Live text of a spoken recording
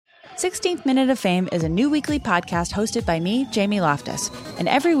16th Minute of Fame is a new weekly podcast hosted by me, Jamie Loftus. And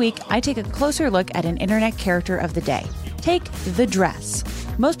every week, I take a closer look at an internet character of the day. Take the dress.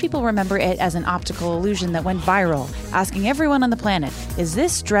 Most people remember it as an optical illusion that went viral, asking everyone on the planet, is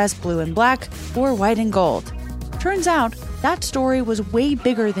this dress blue and black or white and gold? Turns out, that story was way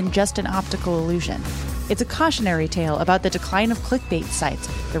bigger than just an optical illusion. It's a cautionary tale about the decline of clickbait sites,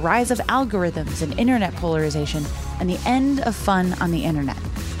 the rise of algorithms and internet polarization, and the end of fun on the internet.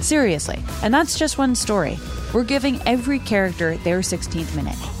 Seriously, and that's just one story. We're giving every character their 16th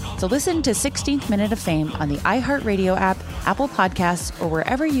minute. So listen to 16th Minute of Fame on the iHeartRadio app, Apple Podcasts, or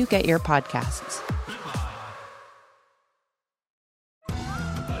wherever you get your podcasts.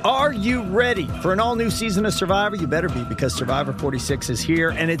 Are you ready for an all-new season of Survivor? You better be, because Survivor 46 is here,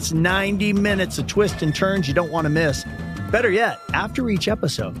 and it's 90 minutes of twists and turns you don't want to miss. Better yet, after each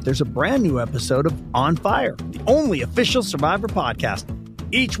episode, there's a brand new episode of On Fire, the only official Survivor podcast.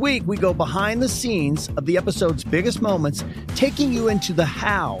 Each week, we go behind the scenes of the episode's biggest moments, taking you into the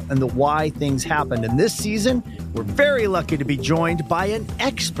how and the why things happened. And this season, we're very lucky to be joined by an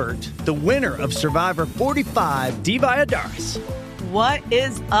expert, the winner of Survivor 45, Diva Adaris. What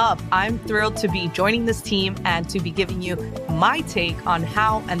is up? I'm thrilled to be joining this team and to be giving you my take on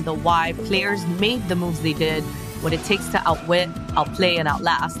how and the why players made the moves they did, what it takes to outwit, outplay, and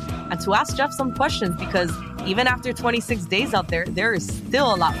outlast, and to ask Jeff some questions, because even after 26 days out there is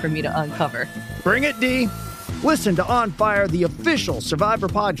still a lot for me to uncover. Bring it, D. Listen to On Fire, the official Survivor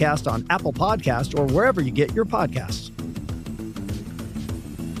podcast on Apple Podcasts or wherever you get your podcasts.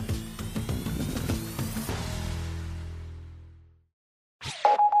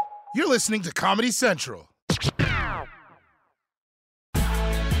 You're listening to Comedy Central.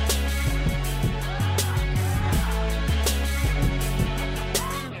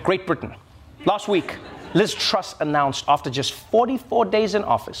 Great Britain. Last week, Liz Truss announced after just 44 days in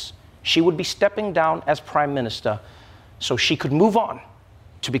office, she would be stepping down as Prime Minister so she could move on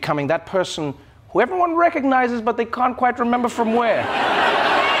to becoming that person who everyone recognizes, but they can't quite remember from where.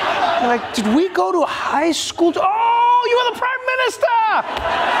 They're like, did we go to high school? Oh, you were the Prime Minister!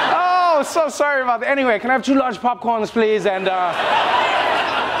 Oh, so sorry about that. Anyway, can I have 2 large popcorns, please? And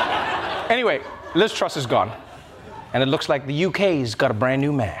anyway, Liz Truss is gone. And it looks like the UK's got a brand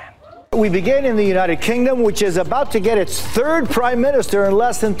new man. We begin in the United Kingdom, which is about to get its 3rd prime minister in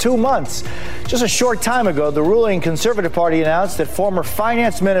less than 2 months. Just a short time ago, the ruling Conservative Party announced that former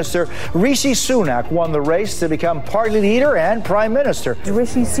finance minister Rishi Sunak won the race to become party leader and prime minister.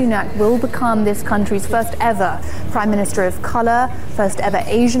 Rishi Sunak will become this country's first ever prime minister of colour, first ever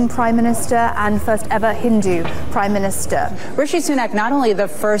Asian prime minister, and first ever Hindu prime minister. Rishi Sunak, not only the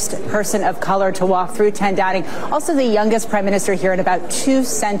first person of colour to walk through 10 Downing, also the youngest prime minister here in about 2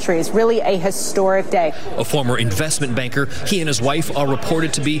 centuries. Really a historic day. A former investment banker, he and his wife are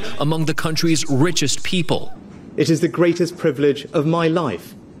reported to be among the country's richest people. It is the greatest privilege of my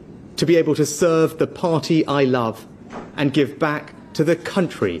life to be able to serve the party I love and give back to the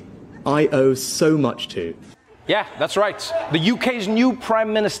country I owe so much to. Yeah, that's right. The UK's new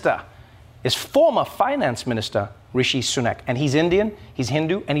Prime Minister is former Finance Minister Rishi Sunak. And he's Indian, he's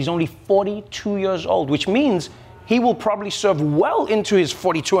Hindu, and he's only 42 years old, which means he will probably serve well into his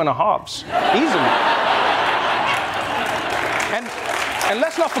 42 and a halves, easily. And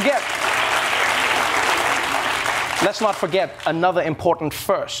let's not forget another important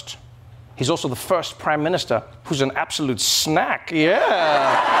first. He's also the first prime minister who's an absolute snack.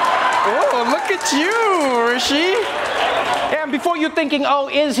 Yeah. Oh, look at you, Rishi. Yeah, and before you're thinking, oh,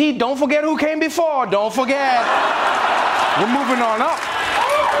 is he? Don't forget who came before. Don't forget. We're moving on up.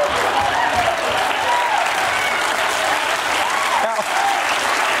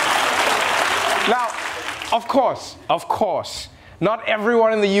 Now, of course, not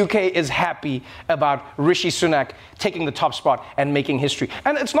everyone in the UK is happy about Rishi Sunak taking the top spot and making history.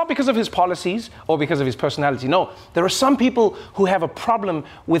 And it's not because of his policies or because of his personality. No, there are some people who have a problem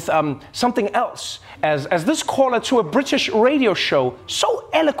with something else, as this caller to a British radio show so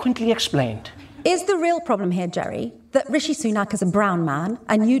eloquently explained. Is the real problem here, Jerry, that Rishi Sunak is a brown man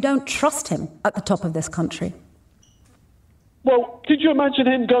and you don't trust him at the top of this country? Well, could you imagine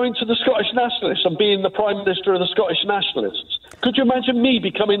him going to the Scottish Nationalists and being the Prime Minister of the Scottish Nationalists? Could you imagine me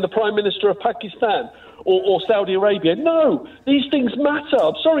becoming the Prime Minister of Pakistan or Saudi Arabia? No, these things matter.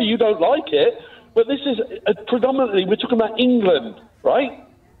 I'm sorry you don't like it, but this is predominantly, we're talking about England, right?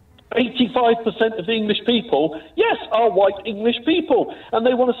 85% of the English people, yes, are white English people, and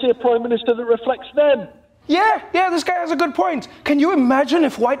they want to see a Prime Minister that reflects them. Yeah, this guy has a good point. Can you imagine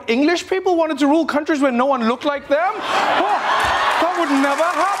if white English people wanted to rule countries where no one looked like them? Oh, that would never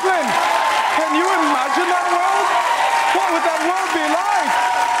happen. Can you imagine that world? What would that world be like?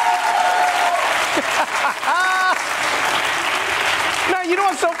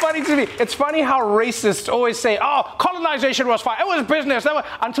 so funny to me. It's funny how racists always say, oh, colonization was fine. It was business.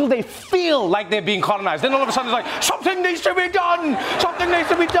 Until they feel like they're being colonized. Then all of a sudden it's like, something needs to be done. Something needs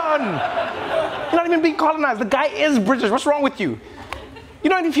to be done. You're not even being colonized. The guy is British. What's wrong with you? You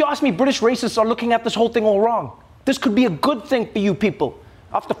know, if you ask me, British racists are looking at this whole thing all wrong. This could be a good thing for you people.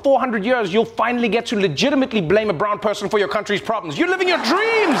 After 400 years, you'll finally get to legitimately blame a brown person for your country's problems. You're living your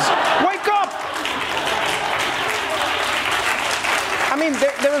dreams. Wake up. I mean,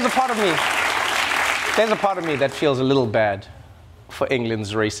 there is a part of me. There's a part of me that feels a little bad for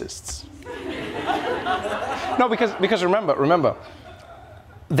England's racists. No, because remember,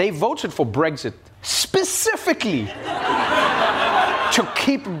 they voted for Brexit specifically to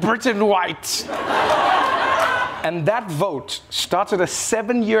keep Britain white. And that vote started a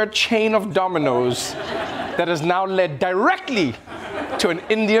 7-year chain of dominoes that has now led directly to an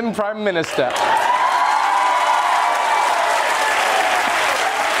Indian Prime Minister.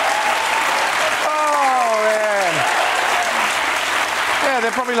 Oh, man. Yeah,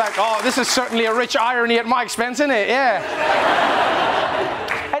 they're probably like, oh, this is certainly a rich irony at my expense, isn't it? Yeah.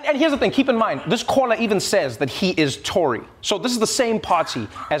 And here's the thing, keep in mind, this caller even says that he is Tory. So this is the same party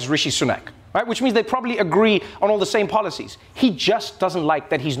as Rishi Sunak. Right? Which means they probably agree on all the same policies. He just doesn't like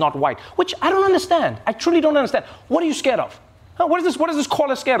that he's not white, which I don't understand. I truly don't understand. What are you scared of? What is this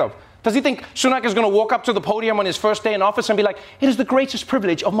caller scared of? Does he think Sunak is going to walk up to the podium on his first day in office and be like, it is the greatest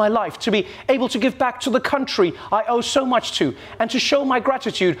privilege of my life to be able to give back to the country I owe so much to, and to show my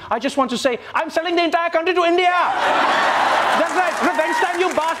gratitude, I just want to say, I'm selling the entire country to India. That's right, revenge time,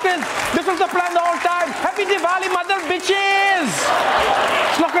 you bastards. This was the plan the whole time. Happy Diwali, mother bitches.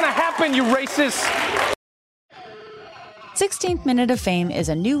 It's not going to happen, you racists. 16th Minute of Fame is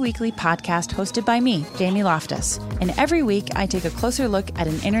a new weekly podcast hosted by me, Jamie Loftus. And every week, I take a closer look at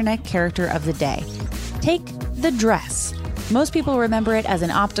an internet character of the day. Take the dress. Most people remember it as an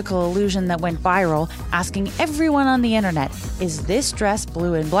optical illusion that went viral, asking everyone on the internet, is this dress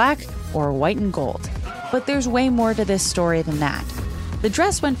blue and black or white and gold? But there's way more to this story than that. The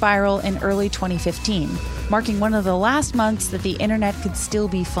dress went viral in early 2015, marking one of the last months that the internet could still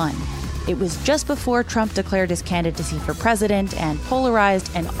be fun. It was just before Trump declared his candidacy for president, and polarized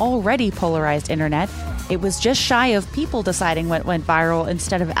an already polarized internet. It was just shy of people deciding what went viral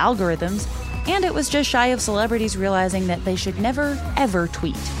instead of algorithms, and it was just shy of celebrities realizing that they should never, ever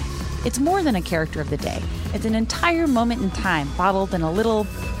tweet. It's more than a character of the day. It's an entire moment in time bottled in a little,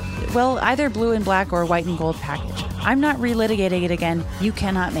 well, either blue and black or white and gold package. I'm not relitigating it again. You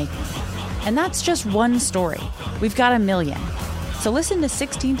cannot make me. And that's just one story. We've got a million. So listen to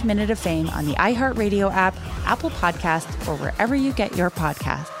 16th Minute of Fame on the iHeartRadio app, Apple Podcasts, or wherever you get your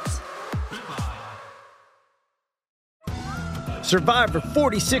podcasts. Survivor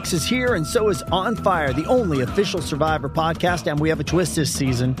 46 is here, and so is On Fire, the only official Survivor podcast, and we have a twist this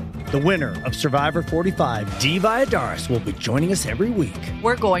season. The winner of Survivor 45, Dee Valladares, will be joining us every week.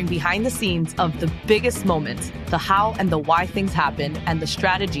 We're going behind the scenes of the biggest moments, the how and the why things happen, and the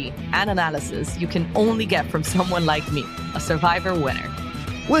strategy and analysis you can only get from someone like me, a Survivor winner.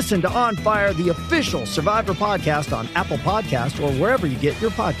 Listen to On Fire, the official Survivor podcast on Apple Podcasts or wherever you get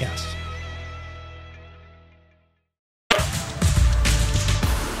your podcasts.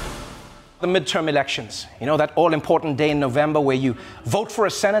 The midterm elections, you know, that all-important day in November where you vote for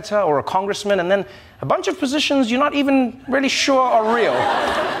a senator or a congressman, and then a bunch of positions you're not even really sure are real.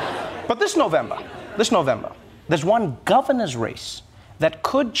 But this November, there's one governor's race that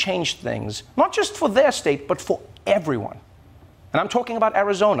could change things, not just for their state, but for everyone. And I'm talking about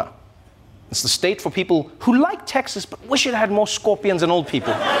Arizona. It's the state for people who like Texas, but wish it had more scorpions and old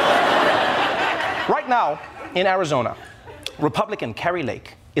people. Right now, in Arizona, Republican Kari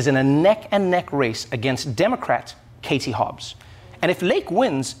Lake is in a neck-and-neck race against Democrat Katie Hobbs. And if Lake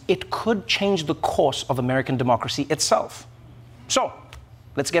wins, it could change the course of American democracy itself. So,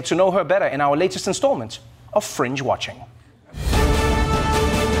 let's get to know her better in our latest installment of Fringe Watching.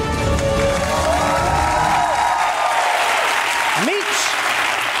 Meet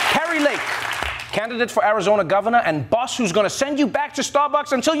Kari Lake, candidate for Arizona governor and boss who's going to send you back to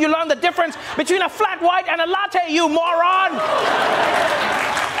Starbucks until you learn the difference between a flat white and a latte, you moron!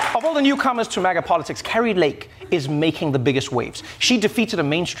 Of all the newcomers to MAGA politics, Kari Lake is making the biggest waves. She defeated a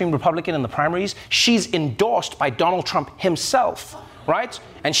mainstream Republican in the primaries. She's endorsed by Donald Trump himself, right?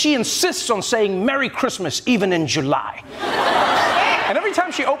 And she insists on saying Merry Christmas even in July. And every time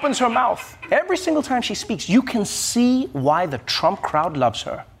she opens her mouth, every single time she speaks, you can see why the Trump crowd loves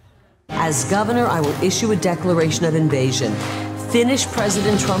her. As governor, I will issue a declaration of invasion, finish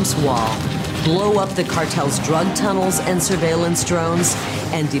President Trump's wall, blow up the cartel's drug tunnels and surveillance drones,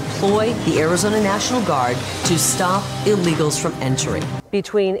 and deploy the Arizona National Guard to stop illegals from entering.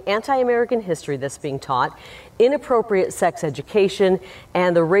 Between anti-American history that's being taught, inappropriate sex education,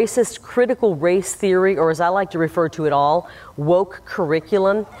 and the racist critical race theory, or as I like to refer to it all, woke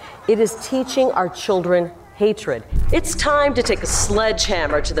curriculum, it is teaching our children hatred. It's time to take a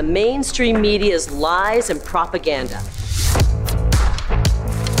sledgehammer to the mainstream media's lies and propaganda.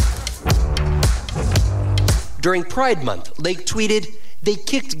 During Pride Month, Lake tweeted, "They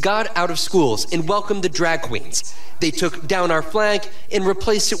kicked God out of schools and welcomed the drag queens. They took down our flag and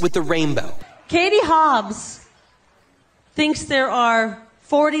replaced it with the rainbow." Katie Hobbs thinks there are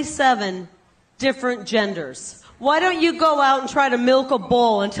 47 different genders. Why don't you go out and try to milk a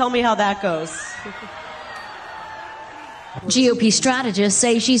bull and tell me how that goes? GOP strategists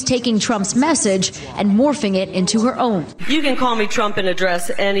say she's taking Trump's message and morphing it into her own. You can call me Trump in a dress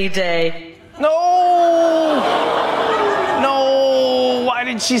any day. No! No! Why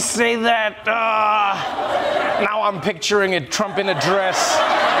did she say that? Now I'm picturing it, Trump in a dress.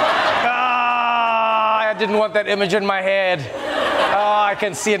 I didn't want that image in my head. I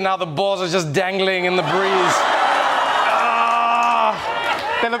can see it now. The balls are just dangling in the breeze.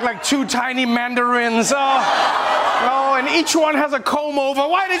 They look like two tiny mandarins. Oh, and each one has a comb over.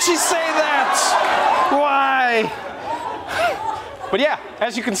 Why did she say that? Why? But yeah,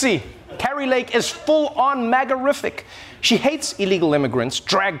 as you can see, Kari Lake is full-on MAGA-rific. She hates illegal immigrants,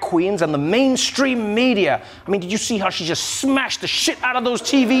 drag queens, and the mainstream media. I mean, did you see how she just smashed the shit out of those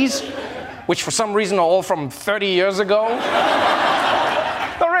TVs? Which for some reason are all from 30 years ago?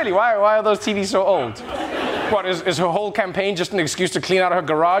 No, really, why are those TVs so old? What, is her whole campaign just an excuse to clean out her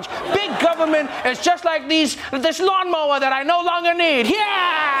garage? Big government is just like this lawnmower that I no longer need.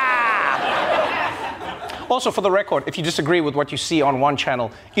 Yeah! Also, for the record, if you disagree with what you see on one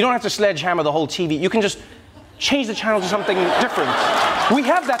channel, you don't have to sledgehammer the whole TV. You can just change the channel to something different. We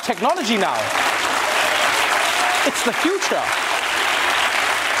have that technology now. It's the future.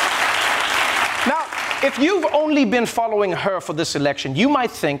 Now, if you've only been following her for this election, you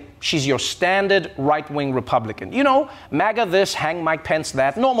might think she's your standard right-wing Republican. You know, MAGA this, hang Mike Pence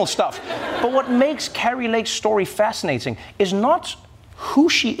that, normal stuff. But what makes Kari Lake's story fascinating is not who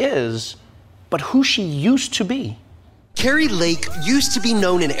she is, but who she used to be. Kari Lake used to be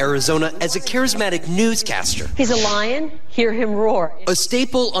known in Arizona as a charismatic newscaster. He's a lion, hear him roar. A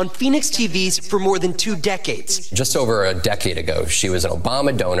staple on Phoenix TVs for more than 2 decades. Just over a decade ago, she was an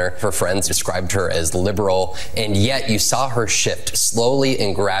Obama donor. Her friends described her as liberal, and yet you saw her shift slowly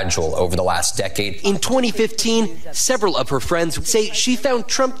and gradual over the last decade. In 2015, several of her friends say she found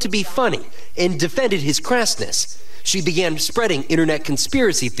Trump to be funny and defended his crassness. She began spreading internet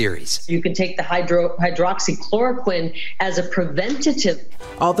conspiracy theories. You can take the hydroxychloroquine as a preventative.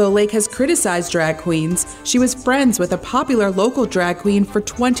 Although Lake has criticized drag queens, she was friends with a popular local drag queen for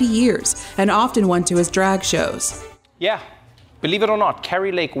 20 years and often went to his drag shows. Yeah, believe it or not,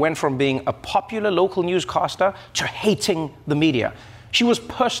 Kari Lake went from being a popular local newscaster to hating the media. She was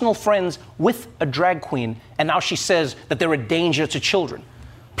personal friends with a drag queen, and now she says that they're a danger to children.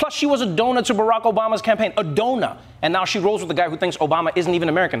 Plus, she was a donor to Barack Obama's campaign, a donor. And now she rolls with the guy who thinks Obama isn't even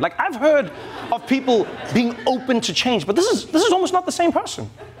American. Like, I've heard of people being open to change, but this is almost not the same person.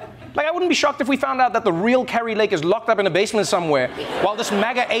 Like, I wouldn't be shocked if we found out that the real Kari Lake is locked up in a basement somewhere while this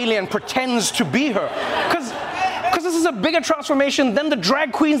MAGA alien pretends to be her. Because this is a bigger transformation than the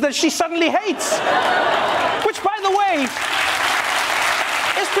drag queens that she suddenly hates. Which, by the way,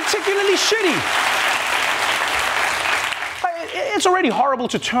 is particularly shitty. It's already horrible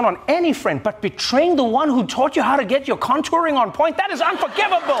to turn on any friend, but betraying the one who taught you how to get your contouring on point, that is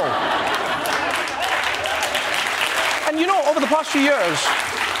unforgivable. And you know, over the past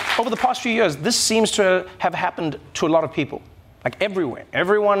few years, this seems to have happened to a lot of people. Like everywhere.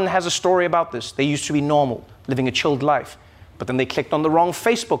 Everyone has a story about this. They used to be normal, living a chilled life, but then they clicked on the wrong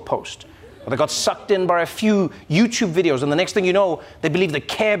Facebook post. Or they got sucked in by a few YouTube videos, and the next thing you know, they believe the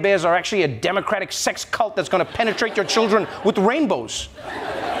Care Bears are actually a democratic sex cult that's going to penetrate your children with rainbows.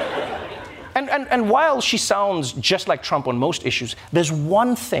 And while she sounds just like Trump on most issues, there's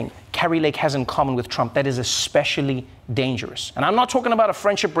one thing Kari Lake has in common with Trump that is especially dangerous. And I'm not talking about a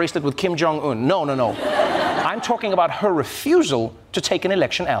friendship bracelet with Kim Jong-un. No. I'm talking about her refusal to take an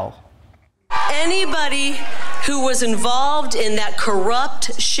election L. Anybody who was involved in that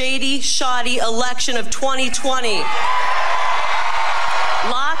corrupt, shady, shoddy election of 2020.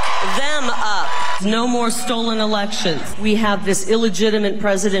 Lock them up. No more stolen elections. We have this illegitimate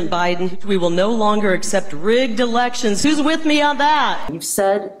President Biden. We will no longer accept rigged elections. Who's with me on that? You've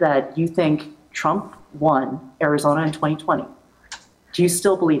said that you think Trump won Arizona in 2020. Do you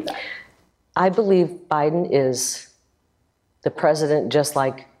still believe that? I believe Biden is the president just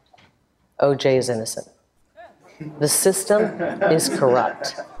like OJ is innocent. The system is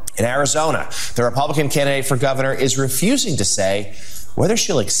corrupt. In Arizona, the Republican candidate for governor is refusing to say whether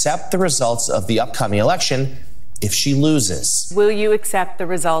she'll accept the results of the upcoming election if she loses. Will you accept the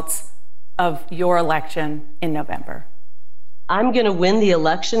results of your election in November? I'm going to win the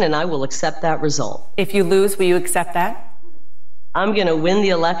election and I will accept that result. If you lose, will you accept that? I'm going to win the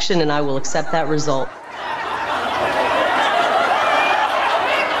election and I will accept that result.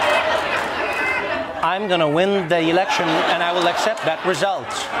 I'm going to win the election and I will accept that result.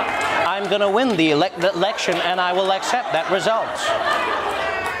 I'm going to win the election and I will accept that result.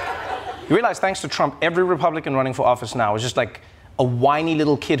 You realize, thanks to Trump, every Republican running for office now is just like a whiny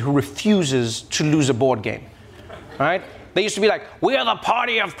little kid who refuses to lose a board game, right? They used to be like, we are the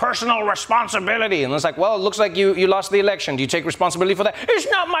party of personal responsibility. And it's like, well, it looks like you lost the election. Do you take responsibility for that?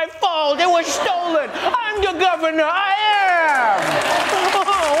 It's not my fault. It was stolen. I'm the governor. I am.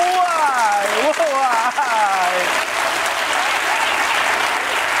 Why?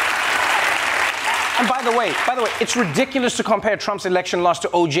 And by the way, it's ridiculous to compare Trump's election loss to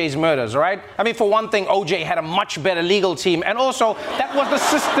OJ's murders, all right? I mean, for one thing, OJ had a much better legal team. And also, that was the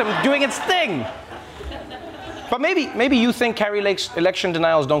system doing its thing. But maybe you think Kari Lake's election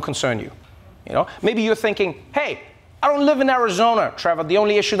denials don't concern you. You know, maybe you're thinking, hey, I don't live in Arizona, Trevor. The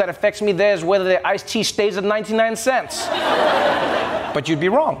only issue that affects me there is whether the iced tea stays at 99 cents. But you'd be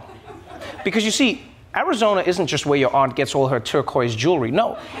wrong. Because you see, Arizona isn't just where your aunt gets all her turquoise jewelry.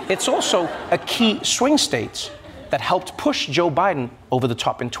 No, it's also a key swing state that helped push Joe Biden over the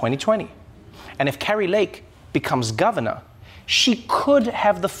top in 2020. And if Kari Lake becomes governor, she could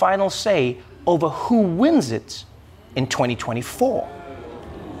have the final say over who wins it in 2024.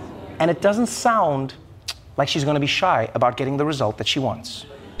 And it doesn't sound like she's going to be shy about getting the result that she wants.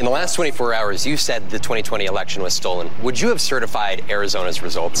 In the last 24 hours, you said the 2020 election was stolen. Would you have certified Arizona's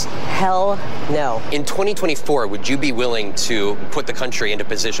results? Hell no. In 2024, would you be willing to put the country into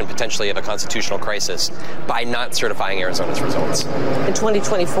position potentially of a constitutional crisis by not certifying Arizona's results? In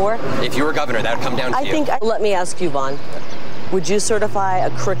 2024? If you were governor, that would come down to you. Let me ask you, Vaughn. Would you certify a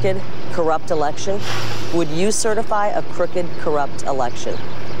crooked, corrupt election? Would you certify a crooked, corrupt election?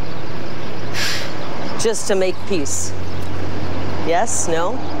 Just to make peace? Yes?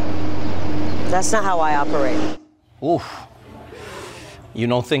 No? That's not how I operate. Oof. You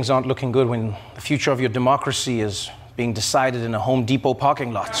know things aren't looking good when the future of your democracy is being decided in a Home Depot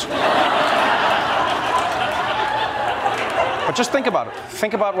parking lot. But just think about it.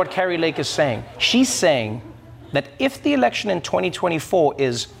 Think about what Kari Lake is saying. She's saying that if the election in 2024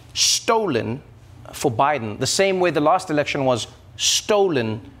 is stolen for Biden, the same way the last election was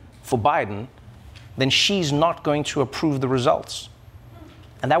stolen for Biden, then she's not going to approve the results.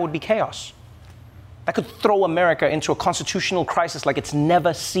 And that would be chaos. That could throw America into a constitutional crisis like it's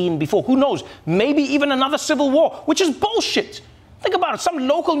never seen before. Who knows? Maybe even another civil war, which is bullshit. Think about it. Some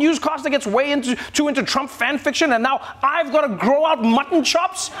local newscaster gets way into Trump fan fiction, and now I've got to grow out mutton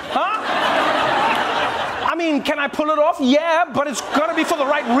chops? Huh? I mean, can I pull it off? Yeah, but it's got to be for the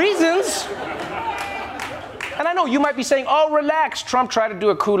right reasons. And I know you might be saying, oh, relax. Trump tried to do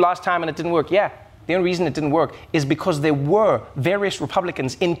a coup last time and it didn't work. Yeah, the only reason it didn't work is because there were various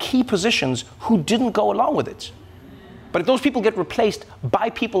Republicans in key positions who didn't go along with it. But if those people get replaced by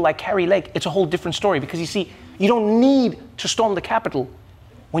people like Kari Lake, it's a whole different story. Because you see, you don't need to storm the Capitol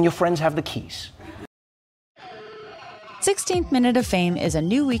when your friends have the keys. 16th Minute of Fame is a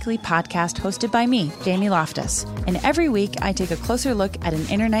new weekly podcast hosted by me, Jamie Loftus. And every week, I take a closer look at an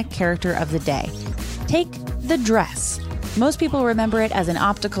internet character of the day. Take the dress. Most people remember it as an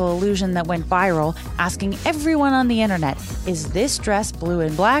optical illusion that went viral, asking everyone on the internet, is this dress blue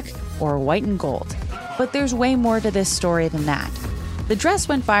and black or white and gold? But there's way more to this story than that. The dress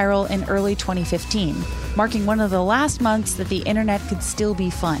went viral in early 2015, marking one of the last months that the internet could still be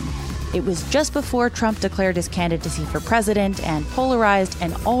fun. It was just before Trump declared his candidacy for president, and polarized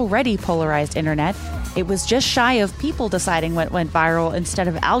and already polarized internet. It was just shy of people deciding what went viral instead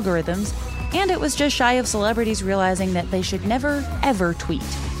of algorithms, and it was just shy of celebrities realizing that they should never, ever tweet.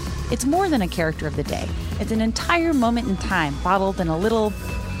 It's more than a character of the day. It's an entire moment in time bottled in a little,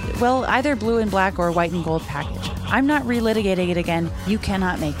 well, either blue and black or white and gold package. I'm not relitigating it again. You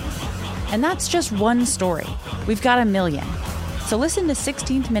cannot make me. And that's just one story. We've got a million. So listen to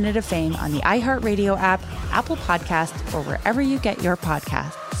 16th Minute of Fame on the iHeartRadio app, Apple Podcasts, or wherever you get your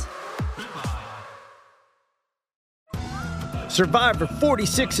podcasts. Survivor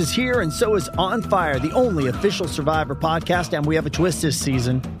 46 is here, and so is On Fire, the only official Survivor podcast, and we have a twist this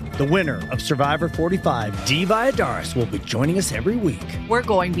season. The winner of Survivor 45, Dee Valladares, will be joining us every week. We're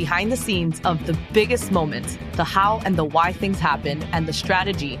going behind the scenes of the biggest moments, the how and the why things happen, and the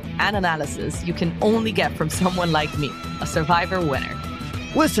strategy and analysis you can only get from someone like me, a Survivor winner.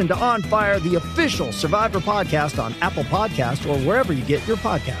 Listen to On Fire, the official Survivor podcast on Apple Podcasts or wherever you get your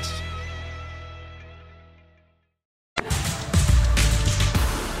podcasts.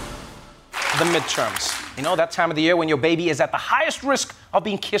 The midterms. You know, that time of the year when your baby is at the highest risk of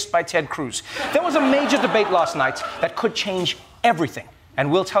being kissed by Ted Cruz. There was a major debate last night that could change everything,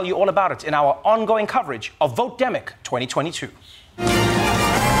 and we'll tell you all about it in our ongoing coverage of Vote Demic 2022.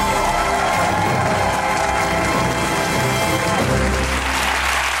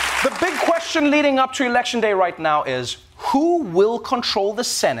 The big question leading up to Election Day right now is, who will control the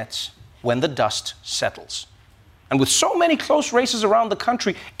Senate when the dust settles? And with so many close races around the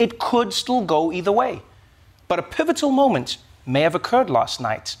country, it could still go either way. But a pivotal moment may have occurred last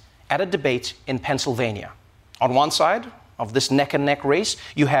night at a debate in Pennsylvania. On one side of this neck-and-neck race,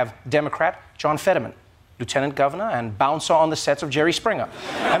 you have Democrat John Fetterman, lieutenant governor and bouncer on the sets of Jerry Springer.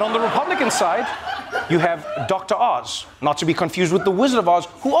 And on the Republican side, you have Dr. Oz, not to be confused with the Wizard of Oz,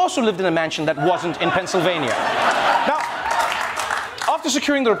 who also lived in a mansion that wasn't in Pennsylvania. Now, after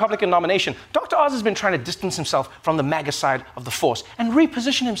securing the Republican nomination, Dr. Oz has been trying to distance himself from the MAGA side of the force and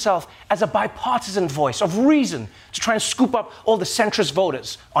reposition himself as a bipartisan voice of reason to try and scoop up all the centrist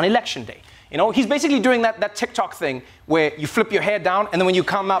voters on Election Day. You know, he's basically doing that TikTok thing where you flip your hair down and then when you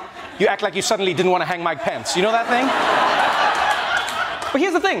come up, you act like you suddenly didn't want to hang Mike Pence. You know that thing? But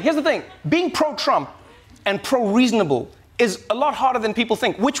here's the thing. Being pro-Trump and pro-reasonable is a lot harder than people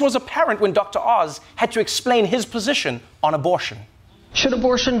think, which was apparent when Dr. Oz had to explain his position on abortion. Should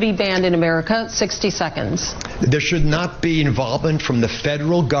abortion be banned in America? 60 seconds. There should not be involvement from the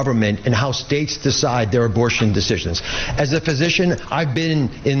federal government in how states decide their abortion decisions. As a physician, I've been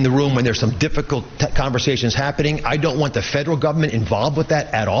in the room when there's some difficult conversations happening. I don't want the federal government involved with that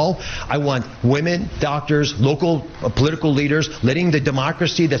at all. I want women, doctors, local political leaders, letting the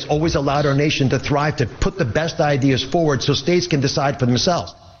democracy that's always allowed our nation to thrive to put the best ideas forward so states can decide for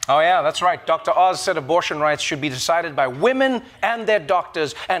themselves. Oh, yeah, that's right. Dr. Oz said abortion rights should be decided by women and their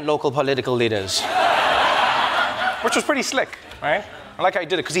doctors and local political leaders. Which was pretty slick, right? I like how he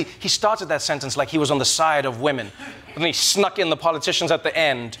did it, because he started that sentence like he was on the side of women. And then he snuck in the politicians at the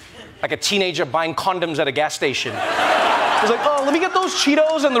end, like a teenager buying condoms at a gas station. He was like, oh, let me get those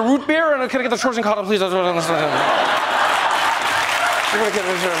Cheetos and the root beer, and can I get the Trojan condom, please? We're going to get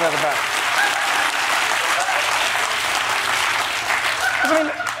rid of that back. I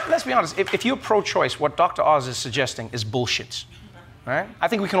mean, let's be honest, if you're pro-choice, what Dr. Oz is suggesting is bullshit, right? I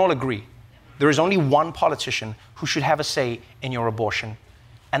think we can all agree. There is only one politician who should have a say in your abortion,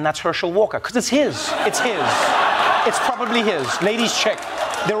 and that's Herschel Walker, because it's his. It's his. It's probably his. Ladies, check.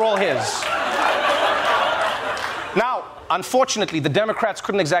 They're all his. Now, unfortunately, the Democrats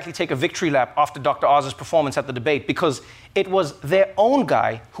couldn't exactly take a victory lap after Dr. Oz's performance at the debate because it was their own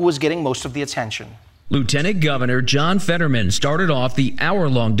guy who was getting most of the attention. Lieutenant Governor John Fetterman started off the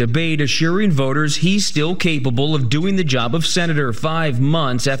hour-long debate assuring voters he's still capable of doing the job of senator 5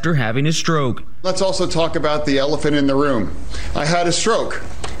 months after having a stroke. Let's also talk about the elephant in the room. I had a stroke.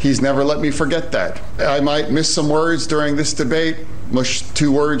 He's never let me forget that. I might miss some words during this debate, mush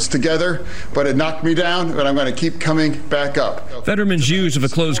 2 words together, but it knocked me down, but I'm going to keep coming back up. Fetterman's use of a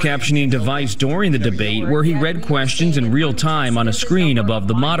closed captioning device during the debate, where he read questions in real time on a screen above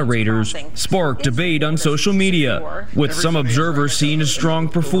the moderators, sparked debate on social media, with some observers seeing a strong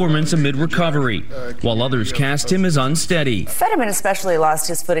performance amid recovery, while others cast him as unsteady. Fetterman especially lost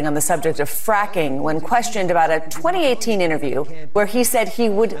his footing on the subject of fracking when questioned about a 2018 interview where he said he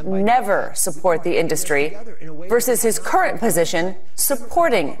would never support the industry versus his current position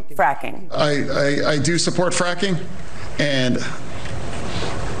supporting fracking. I do support fracking, and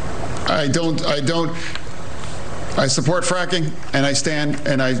I support fracking, and I stand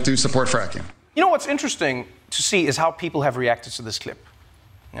and I do support fracking. You know what's interesting to see is how people have reacted to this clip.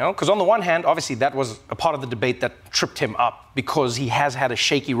 You know, because on the one hand, obviously that was a part of the debate that tripped him up because he has had a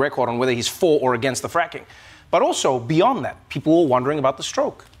shaky record on whether he's for or against the fracking. But also, beyond that, people were wondering about the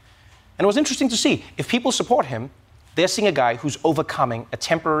stroke. And it was interesting to see, if people support him, they're seeing a guy who's overcoming a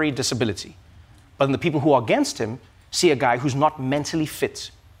temporary disability. But then the people who are against him see a guy who's not mentally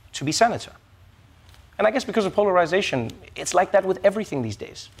fit to be senator. And I guess because of polarization, it's like that with everything these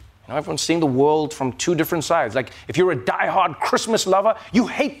days. You know, everyone's seeing the world from 2 different sides. Like, if you're a diehard Christmas lover, you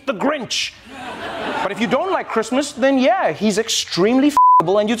hate the Grinch. But if you don't like Christmas, then yeah, he's extremely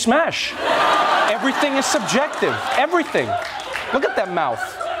f***able and you'd smash. Everything is subjective. Everything. Look at that mouth.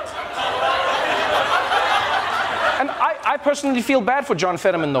 And I personally feel bad for John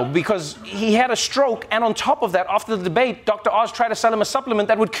Fetterman, though, because he had a stroke, and on top of that, after the debate, Dr. Oz tried to sell him a supplement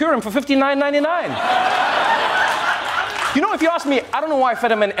that would cure him for $59.99. You know, if you ask me, I don't know why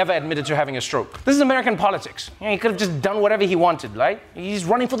Fetterman ever admitted to having a stroke. This is American politics. He could have just done whatever he wanted, right? He's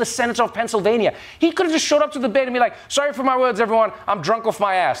running for the Senate of Pennsylvania. He could have just showed up to the debate and be like, sorry for my words, everyone, I'm drunk off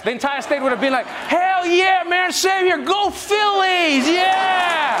my ass. The entire state would have been like, hell yeah, man, Savior, go Phillies,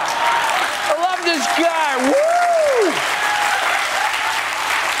 yeah! I love this guy, woo!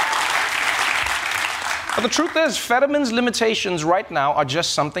 But the truth is, Fetterman's limitations right now are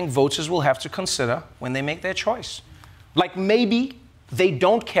just something voters will have to consider when they make their choice. Like maybe they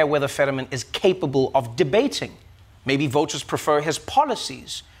don't care whether Fetterman is capable of debating. Maybe voters prefer his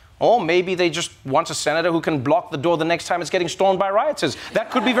policies. Or maybe they just want a senator who can block the door the next time it's getting stormed by rioters.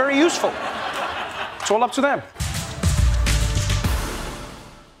 That could be very useful. It's all up to them.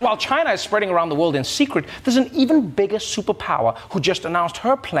 While China is spreading around the world in secret, there's an even bigger superpower who just announced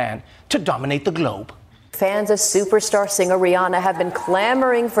her plan to dominate the globe. Fans of superstar singer Rihanna have been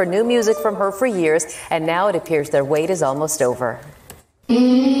clamoring for new music from her for years, and now it appears their wait is almost over.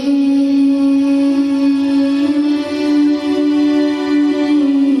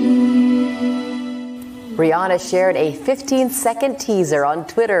 Rihanna shared a 15-second teaser on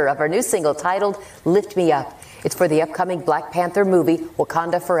Twitter of her new single titled Lift Me Up. It's for the upcoming Black Panther movie,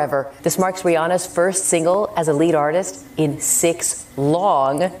 Wakanda Forever. This marks Rihanna's first single as a lead artist in 6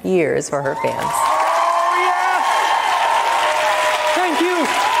 long years for her fans.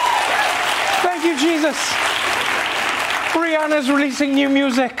 Thank you, Jesus. Rihanna's releasing new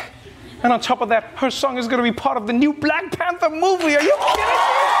music. And on top of that, her song is going to be part of the new Black Panther movie. Are you kidding me?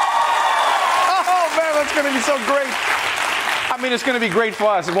 Oh, man, that's going to be so great. I mean, it's going to be great for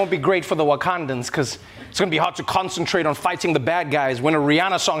us. It won't be great for the Wakandans because it's going to be hard to concentrate on fighting the bad guys when a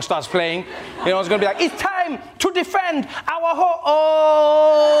Rihanna song starts playing. You know, it's going to be like, it's time to defend our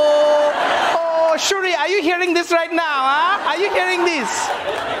Oh, Shuri, are you hearing this right now, huh? Are you hearing this?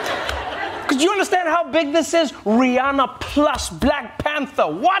 Because you understand how big this is? Rihanna plus Black Panther.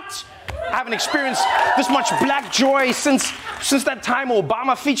 What? I haven't experienced this much black joy since that time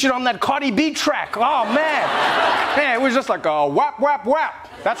Obama featured on that Cardi B track. Oh, man. Man, it was just like a whap, whap, whap.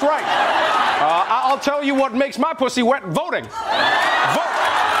 That's right. I'll tell you what makes my pussy wet. Voting. Vote.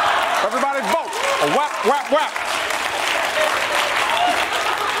 Everybody vote. A whap, whap, whap.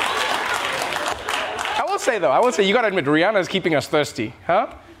 I will say, you got to admit, Rihanna is keeping us thirsty,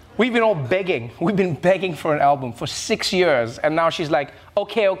 huh? We've been all begging. We've been begging for an album for 6 years. And now she's like,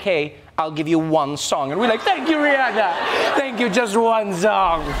 okay, I'll give you one song. And we're like, thank you, Rihanna. Thank you, just one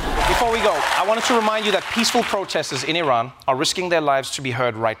song. Before we go, I wanted to remind you that peaceful protesters in Iran are risking their lives to be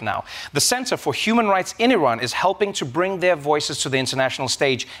heard right now. The Center for Human Rights in Iran is helping to bring their voices to the international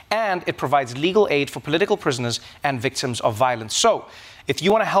stage, and it provides legal aid for political prisoners and victims of violence. So, if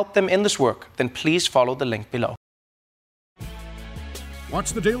you want to help them in this work, then please follow the link below.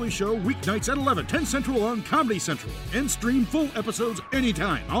 Watch The Daily Show weeknights at 11, 10 Central on Comedy Central, and stream full episodes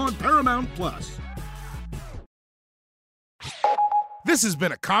anytime on Paramount+. This has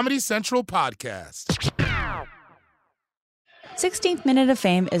been a Comedy Central podcast. 16th Minute of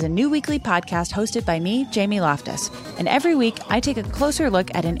Fame is a new weekly podcast hosted by me, Jamie Loftus. And every week, I take a closer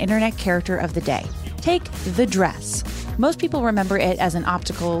look at an internet character of the day. Take the dress. Most people remember it as an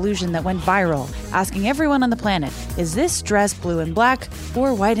optical illusion that went viral, asking everyone on the planet, is this dress blue and black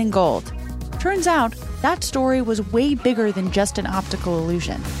or white and gold? Turns out, that story was way bigger than just an optical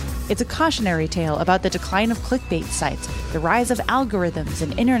illusion. It's a cautionary tale about the decline of clickbait sites, the rise of algorithms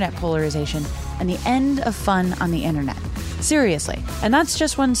and internet polarization, and the end of fun on the internet. Seriously, and that's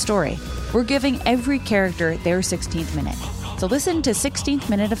just one story. We're giving every character their 16th minute. So listen to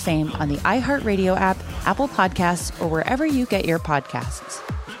 16th Minute of Fame on the iHeartRadio app, Apple Podcasts, or wherever you get your podcasts.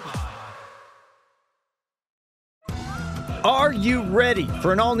 Are you ready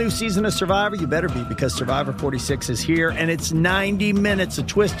for an all-new season of Survivor? You better be, because Survivor 46 is here, and it's 90 minutes of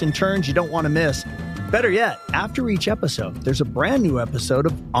twists and turns you don't want to miss. Better yet, after each episode, there's a brand new episode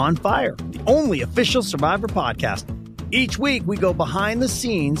of On Fire, the only official Survivor podcast. Each week, we go behind the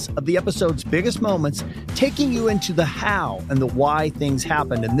scenes of the episode's biggest moments, taking you into the how and the why things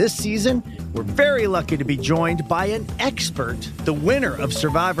happened. And this season, we're very lucky to be joined by an expert, the winner of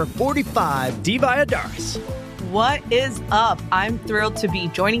Survivor 45, Dee Valladares. What is up? I'm thrilled to be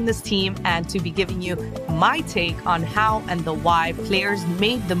joining this team and to be giving you my take on how and the why players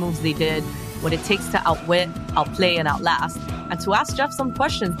made the moves they did, what it takes to outwit, outplay, and outlast, and to ask Jeff some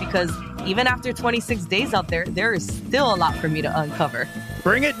questions, because even after 26 days out there is still a lot for me to uncover.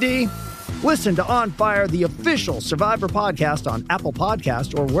 Bring it, Dee. Listen to On Fire, the official Survivor podcast on Apple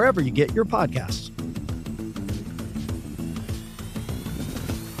Podcasts or wherever you get your podcasts.